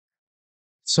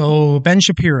So Ben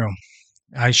Shapiro,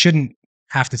 I shouldn't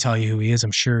have to tell you who he is.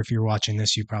 I'm sure if you're watching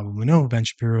this, you probably know who Ben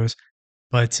Shapiro is.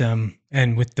 But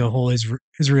and with the whole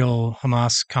Israel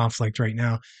Hamas conflict right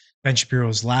now, Ben Shapiro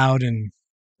is loud and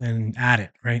at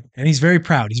it, right? And he's very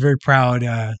proud. He's very proud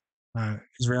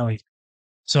Israeli.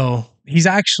 So he's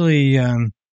actually,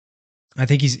 I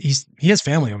think he has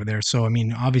family over there. So I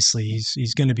mean, obviously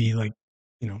he's going to be like,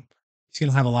 you know, he's going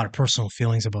to have a lot of personal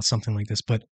feelings about something like this.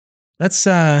 But let's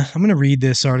I'm going to read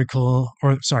this article,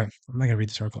 or sorry, I'm not going to read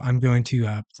this article. I'm going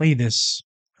to play this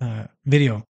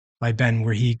video by Ben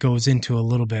where he goes into a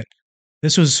little bit.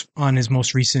 This was on his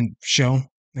most recent show,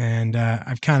 and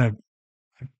I've kind of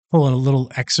pulled a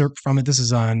little excerpt from it. This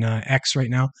is on X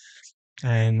right now,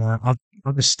 and I'll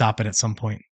just stop it at some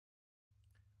point.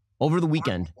 Over the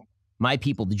weekend, my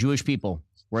people, the Jewish people,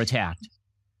 were attacked.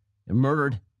 They're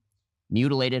murdered,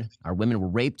 mutilated. Our women were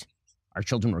raped. Our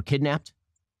children were kidnapped.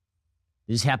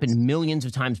 This has happened millions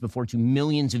of times before to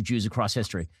millions of Jews across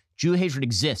history. Jew hatred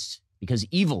exists because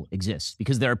evil exists,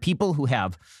 because there are people who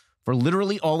have, for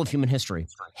literally all of human history,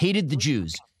 hated the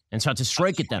Jews and sought to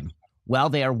strike at them while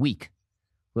they are weak,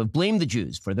 who have blamed the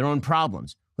Jews for their own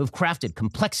problems, who have crafted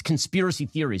complex conspiracy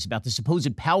theories about the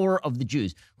supposed power of the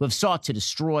Jews, who have sought to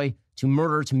destroy, to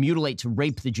murder, to mutilate, to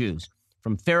rape the Jews,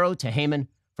 from Pharaoh to Haman,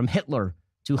 from Hitler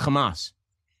to Hamas.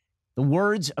 The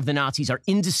words of the Nazis are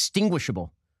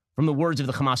indistinguishable from the words of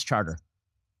the Hamas charter.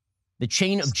 The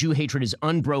chain of Jew hatred is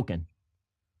unbroken.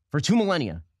 For 2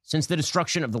 millennia, since the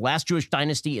destruction of the last Jewish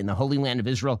dynasty in the Holy Land of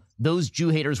Israel, those Jew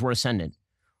haters were ascendant.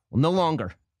 Well, no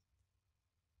longer.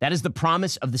 That is the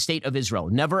promise of the state of Israel.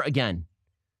 Never again.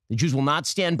 The Jews will not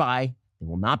stand by. They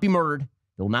will not be murdered.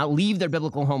 They will not leave their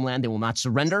biblical homeland. They will not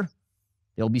surrender.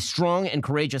 They will be strong and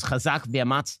courageous, chazak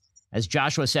v'amatz, as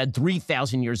Joshua said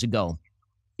 3,000 years ago.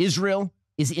 Israel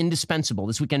is indispensable.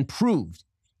 This weekend proved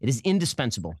it is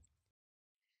indispensable.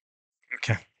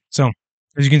 Okay. So,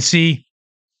 as you can see,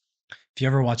 if you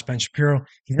ever watch Ben Shapiro,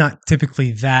 he's not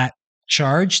typically that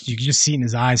charged. You can just see in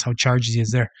his eyes how charged he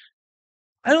is there.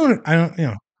 I don't,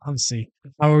 obviously,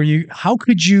 how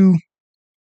could you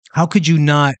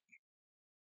not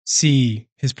see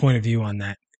his point of view on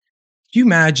that?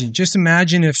 Just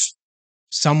imagine if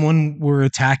someone were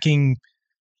attacking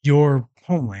your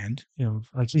homeland,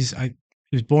 like he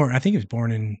was born, I think he was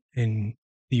born in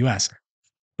the US,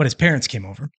 but his parents came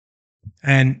over,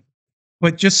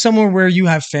 but just somewhere where you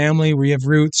have family, where you have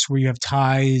roots, where you have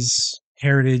ties,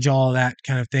 heritage, all that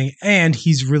kind of thing. And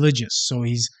he's religious. So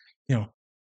he's,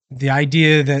 the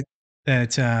idea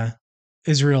that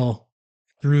Israel,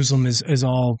 Jerusalem is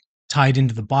all tied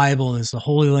into the Bible, is the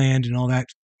Holy Land and all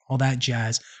that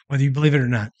jazz, whether you believe it or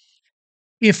not.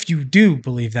 If you do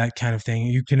believe that kind of thing,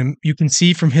 you can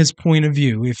see from his point of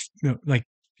view, if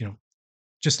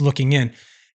just looking in,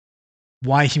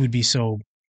 why he would be so,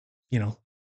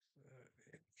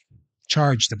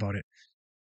 charged about it.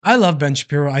 I love Ben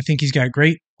Shapiro. I think he's got a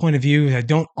great point of view. I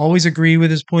don't always agree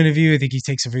with his point of view. I think he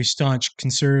takes a very staunch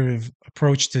conservative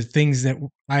approach to things that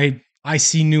I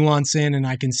see nuance in, and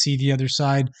I can see the other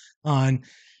side on.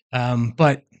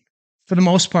 But for the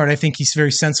most part, I think he's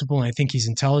very sensible, and I think he's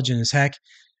intelligent as heck.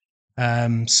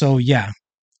 So yeah,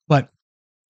 but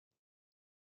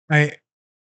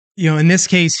in this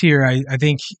case here, I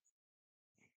think,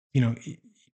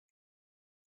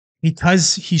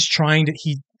 because he's trying to,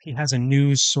 he has a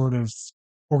news sort of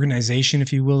organization,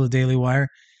 if you will, the Daily Wire.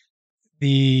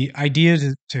 The idea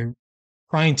to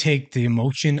try and take the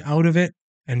emotion out of it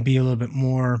and be a little bit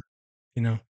more,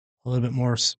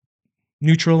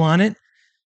 neutral on it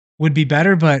would be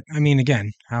better. But I mean,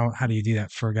 again, how do you do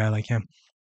that for a guy like him?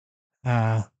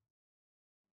 Let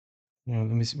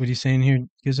me see. What are you saying here,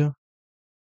 Gizzo?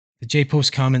 The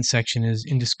J-Post comment section is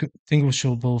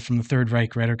indistinguishable from the Third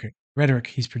Reich rhetoric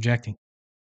he's projecting.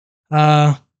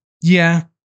 Yeah.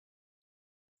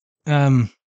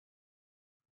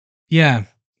 Yeah.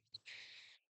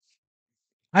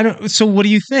 So what do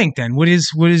you think then? What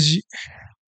is,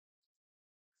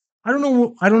 I don't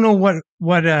know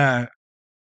what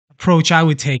approach I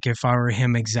would take if I were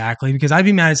him exactly, because I'd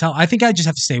be mad as hell. I think I'd just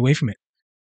have to stay away from it.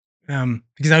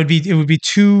 Because it would be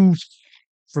too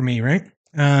for me, right?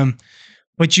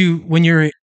 But when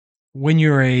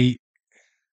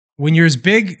you're as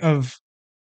big of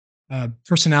a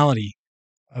personality,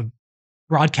 a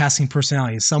broadcasting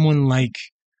personality as someone like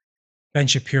Ben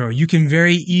Shapiro, you can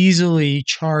very easily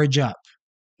charge up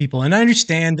people. And I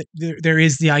understand that there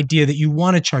is the idea that you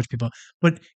want to charge people,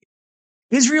 but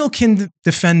Israel can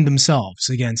defend themselves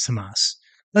against Hamas.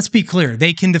 Let's be clear.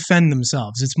 They can defend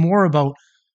themselves. It's more about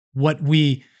what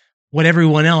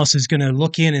everyone else is going to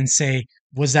look in and say,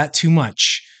 was that too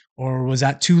much? Or was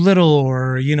that too little?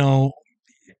 Or,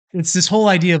 it's this whole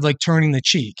idea of like turning the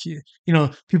cheek.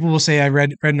 People will say I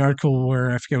read an article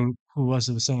where I forget who it was.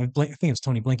 It was I think it was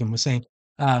Tony Blinken was saying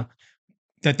uh,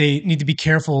 that they need to be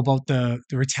careful about the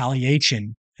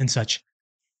retaliation and such.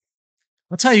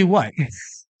 I'll tell you what.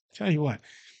 Tell you what.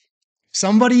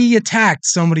 Somebody attacked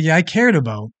somebody I cared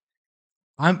about.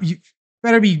 You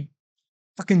better be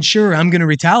fucking sure I'm going to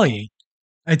retaliate.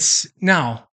 It's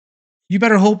now. You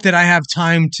better hope that I have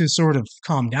time to sort of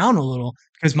calm down a little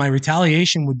because my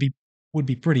retaliation would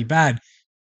be pretty bad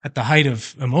at the height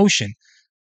of emotion.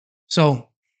 So,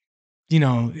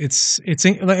 it's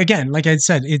again, like I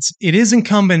said, it is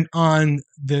incumbent on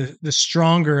the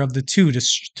stronger of the two to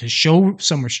show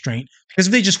some restraint, because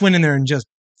if they just went in there and just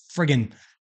friggin',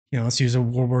 let's use a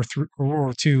World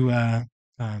War II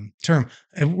term,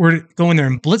 if we're going there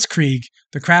and blitzkrieg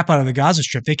the crap out of the Gaza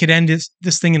Strip, they could end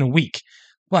this thing in a week.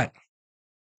 But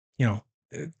you know,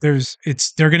 they're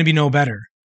going to be no better.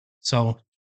 So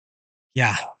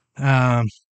yeah.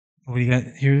 What do you got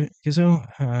here,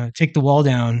 Gizzo? Take the wall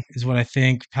down is what I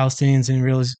think. Palestinians and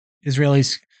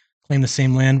Israelis claim the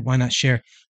same land. Why not share?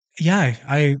 Yeah,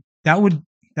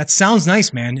 that sounds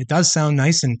nice, man. It does sound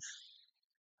nice, and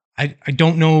I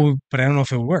don't know, but I don't know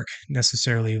if it would work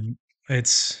necessarily. I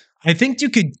think you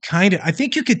could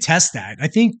test that. I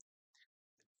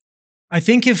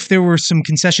think if there were some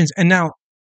concessions, and now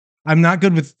I'm not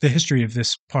good with the history of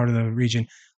this part of the region,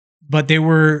 but there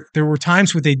were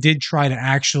times where they did try to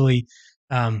actually,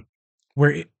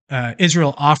 where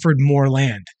Israel offered more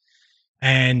land,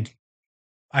 and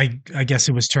I guess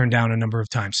it was turned down a number of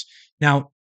times.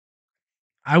 Now,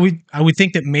 I would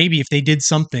think that maybe if they did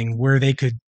something where they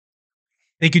could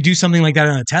do something like that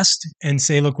on a test and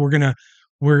say, look, we're gonna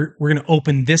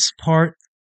open this part,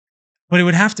 but it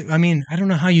would have to. I mean, I don't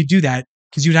know how you do that,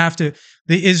 because you'd have to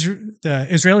the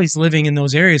Israelis living in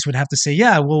those areas would have to say,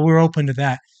 yeah, well, we're open to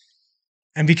that.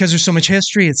 And because there's so much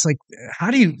history, it's like,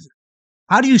 how do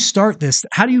you start this?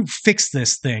 How do you fix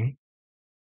this thing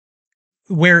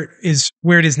where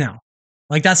it is now?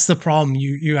 Like, that's the problem.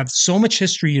 You have so much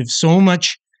history, you have so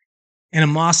much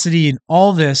animosity and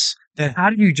all this, that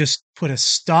how do you just put a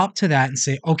stop to that and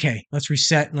say, okay, let's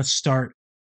reset and let's start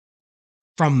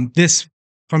from this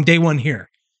from day one here.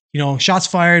 Shots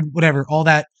fired, whatever, all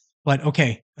that. But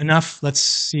okay, enough. Let's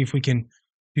see if we can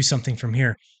do something from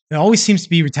here. It always seems to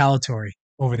be retaliatory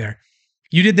over there.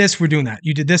 You did this, we're doing that.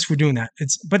 You did this, we're doing that.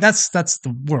 But that's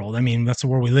the world. I mean, that's the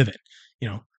world we live in.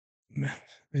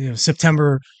 You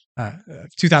September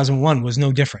 2001 was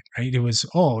no different, right? It was,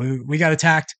 oh, we got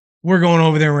attacked. We're going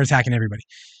over there and we're attacking everybody.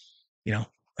 You know,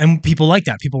 and people like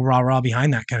that. People rah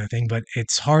behind that kind of thing. But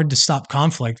it's hard to stop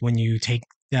conflict when you take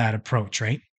that approach,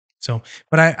 right? So,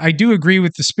 but I do agree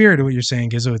with the spirit of what you're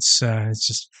saying, Gizzo. It's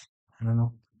just, I don't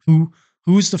know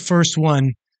who's the first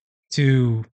one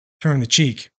to turn the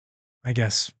cheek, I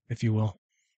guess, if you will.